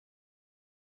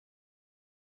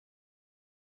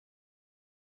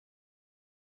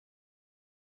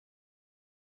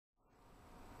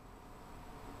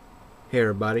Hey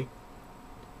everybody,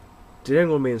 today I'm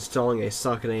going to be installing a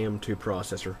socket AM3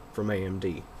 processor from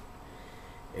AMD,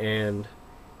 and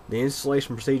the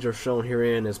installation procedure shown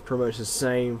herein is pretty much the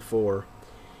same for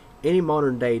any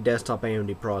modern day desktop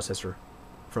AMD processor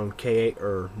from K8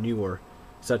 or newer,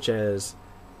 such as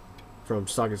from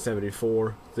socket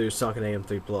 74 through socket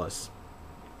AM3 Plus.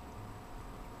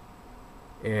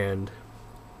 And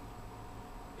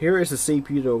here is the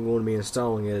CPU that we're going to be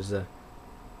installing. It is a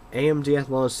AMD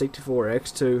Athlon 64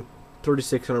 X2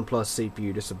 3600 plus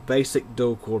CPU. Just a basic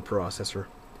dual core processor.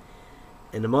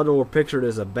 And the motherboard pictured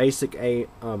is a basic HP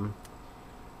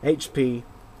OEM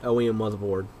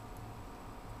motherboard.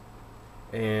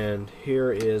 And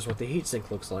here is what the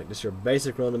heatsink looks like. This is your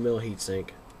basic run-of-the-mill heatsink.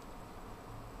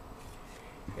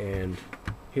 And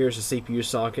here's the CPU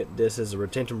socket. This is a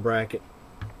retention bracket.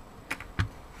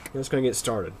 Let's go and get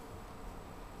started.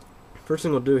 First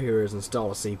thing we'll do here is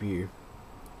install a CPU.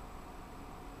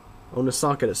 On the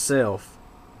socket itself,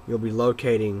 you'll be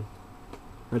locating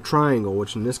a triangle,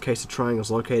 which in this case the triangle is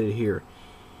located here.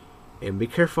 And be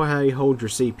careful how you hold your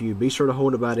CPU. Be sure to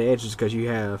hold it by the edges, because you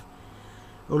have,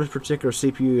 on this particular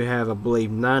CPU, you have, I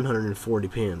believe, 940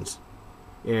 pins.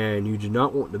 And you do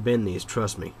not want to bend these,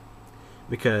 trust me.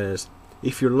 Because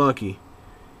if you're lucky,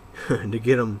 to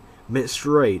get them bent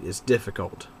straight is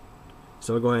difficult.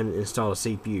 So we'll go ahead and install a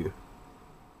CPU.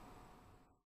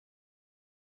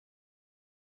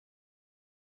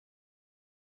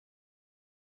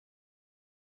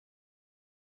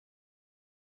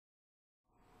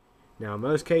 Now, in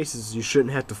most cases, you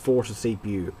shouldn't have to force a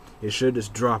CPU. It should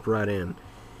just drop right in.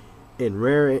 In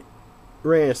rare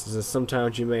instances,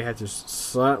 sometimes you may have to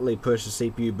slightly push the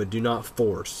CPU, but do not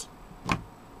force.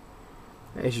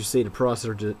 As you see, the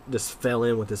processor just fell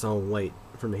in with its own weight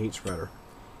from the heat spreader.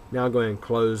 Now I'll go ahead and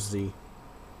close the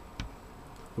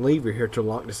lever here to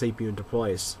lock the CPU into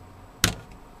place.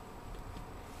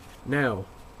 Now,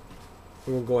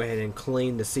 we're going to go ahead and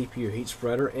clean the CPU heat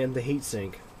spreader and the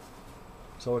heatsink,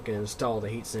 so we can install the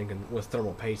heatsink with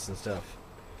thermal paste and stuff.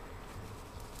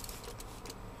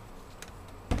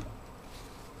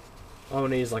 All we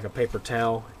need is like a paper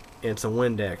towel and some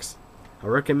Windex. I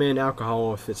recommend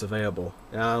alcohol if it's available.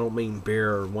 I don't mean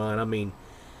beer or wine, I mean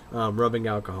rubbing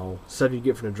alcohol, stuff you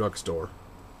get from the drugstore.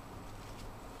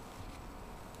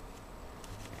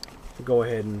 Go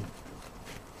ahead and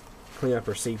clean up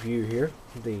our CPU here,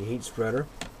 the heat spreader.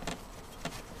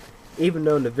 Even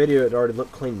though in the video it already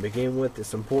looked clean to begin with,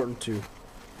 it's important to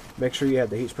make sure you have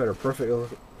the heat spreader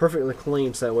perfectly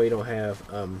clean, so that way you don't have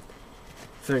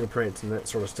fingerprints and that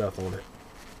sort of stuff on it.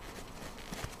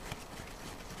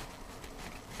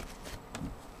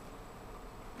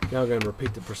 Now I'm going to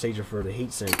repeat the procedure for the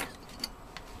heatsink.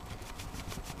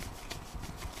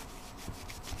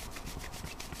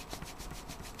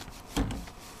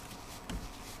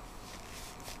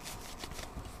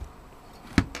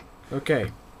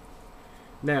 Okay.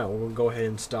 Now we're going to go ahead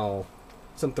and install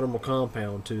some thermal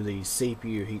compound to the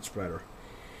CPU heat spreader.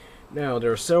 Now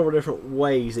there are several different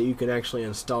ways that you can actually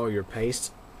install your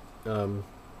paste. Some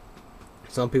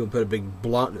people put a big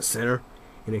blot in the center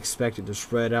and expect it to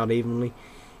spread out evenly.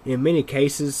 In many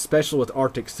cases, especially with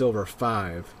Arctic Silver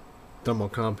 5 thermal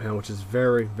compound, which is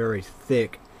very, very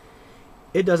thick,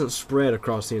 it doesn't spread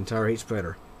across the entire heat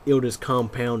spreader. It'll just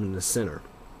compound in the center.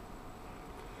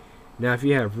 Now if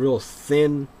you have real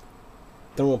thin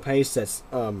thermal paste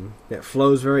that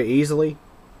flows very easily,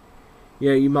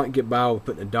 yeah, you might get by with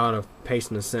putting a dot of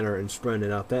paste in the center and spreading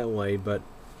it out that way, but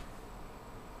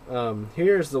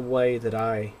here's the way that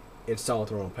I install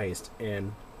thermal paste.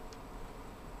 And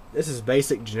this is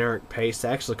basic generic paste.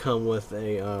 I actually come with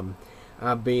a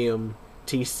IBM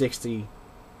T60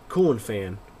 cooling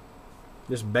fan,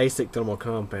 this basic thermal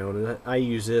compound, and I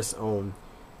use this on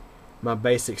my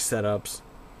basic setups.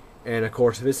 And of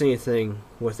course, if it's anything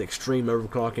with extreme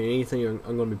overclocking, anything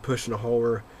I'm going to be pushing a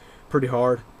holder pretty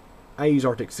hard, I use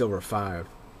Arctic Silver 5.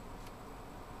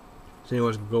 So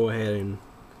anyways, we'll go ahead and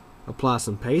apply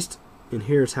some paste, and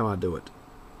here's how I do it.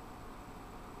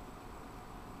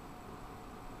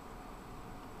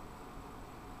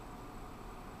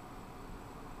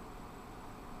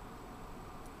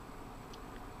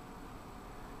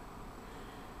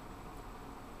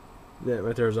 That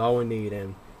right there is all we need.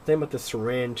 And the thing about the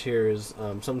syringe here is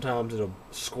sometimes it'll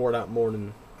squirt out more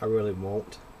than I really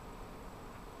want,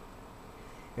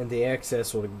 and the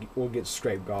excess will get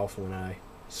scraped off when I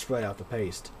spread out the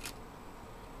paste.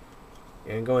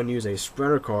 And go and use a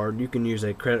spreader card. You can use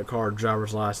a credit card,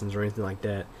 driver's license, or anything like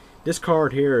that. This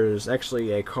card here is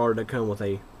actually a card that comes with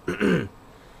a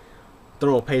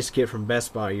thermal paste kit from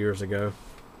Best Buy years ago,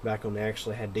 back when they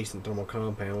actually had decent thermal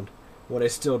compound. Well, they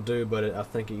still do, but I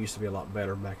think it used to be a lot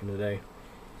better back in the day.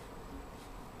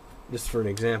 Just for an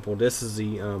example, this is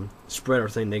the spreader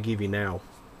thing they give you now.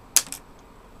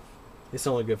 It's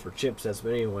only good for chipsets, but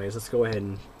anyways, let's go ahead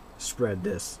and spread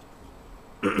this.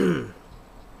 I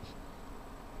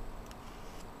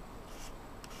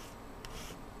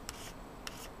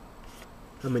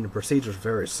mean, the procedure is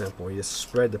very simple. You just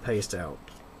spread the paste out.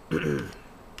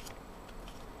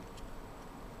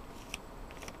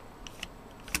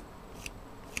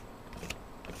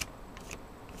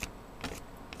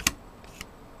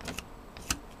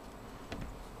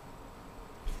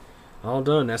 All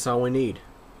done, that's all we need.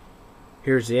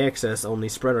 Here's the excess on the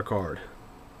spreader card.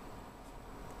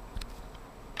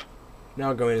 Now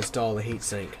I'll go ahead and install the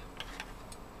heatsink.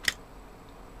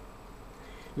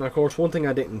 Now, of course, one thing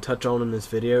I didn't touch on in this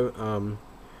video,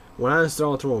 when I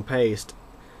installed thermal paste,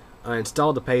 I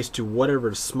installed the paste to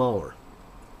whatever is smaller.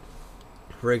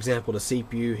 For example, the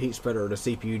CPU heat spreader or the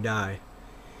CPU die.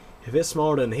 If it's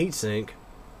smaller than the heatsink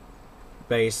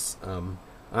base,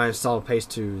 I install the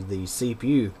paste to the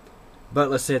CPU. But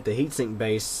let's say if the heatsink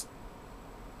base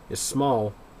is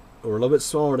small, or a little bit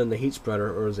smaller than the heat spreader,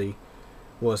 or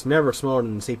well, it's never smaller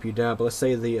than the CPU die, but let's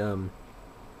say the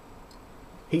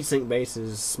heatsink base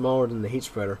is smaller than the heat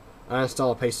spreader, I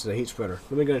install a paste to the heat spreader.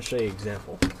 Let me go and show you an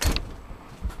example.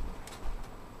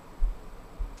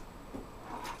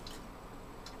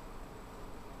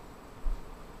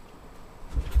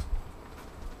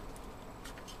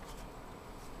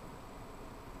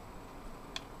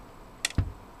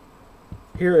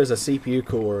 Here is a CPU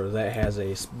cooler that has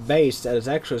a base that is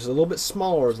actually a little bit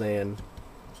smaller than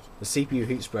the CPU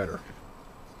heat spreader.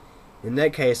 In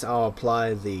that case, I'll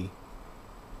apply the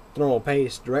thermal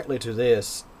paste directly to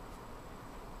this,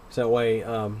 so that way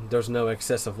there's no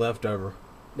excessive leftover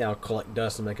that'll collect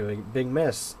dust and make a big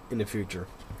mess in the future.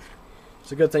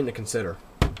 It's a good thing to consider.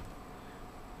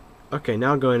 Okay,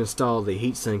 now go ahead and install the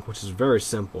heatsink, which is very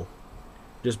simple.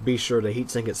 Just be sure the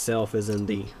heatsink itself is in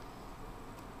the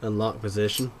unlocked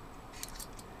position.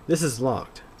 This is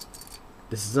locked.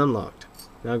 This is unlocked.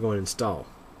 Now go ahead and install.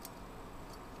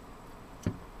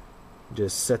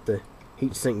 Just set the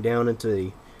heatsink down into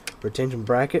the retention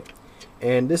bracket,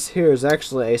 and this here is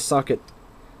actually a socket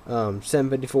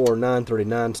 754 or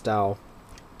 939 style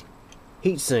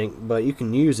heatsink, but you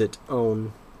can use it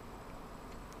on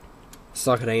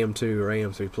socket AM2 or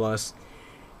AM3 plus,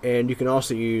 and you can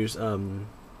also use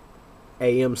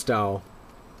AM style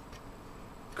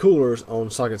coolers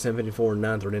on socket 754,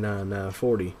 939,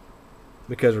 940,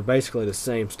 because they're basically the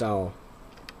same style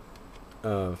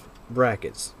of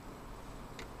brackets.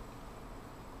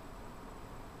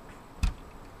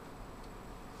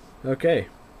 Okay,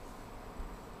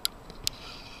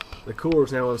 the cooler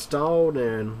is now installed,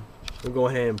 and we'll go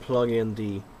ahead and plug in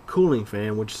the cooling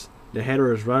fan, which the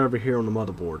header is right over here on the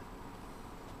motherboard.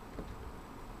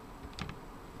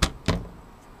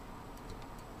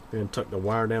 And tuck the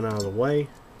wire down out of the way,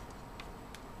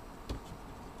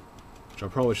 which I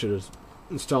probably should have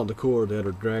installed the cooler the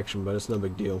other direction, but it's no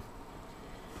big deal.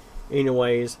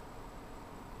 Anyways,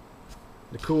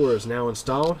 the cooler is now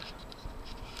installed.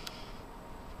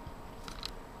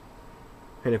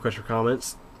 Any questions or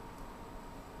comments,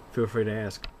 feel free to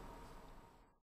ask.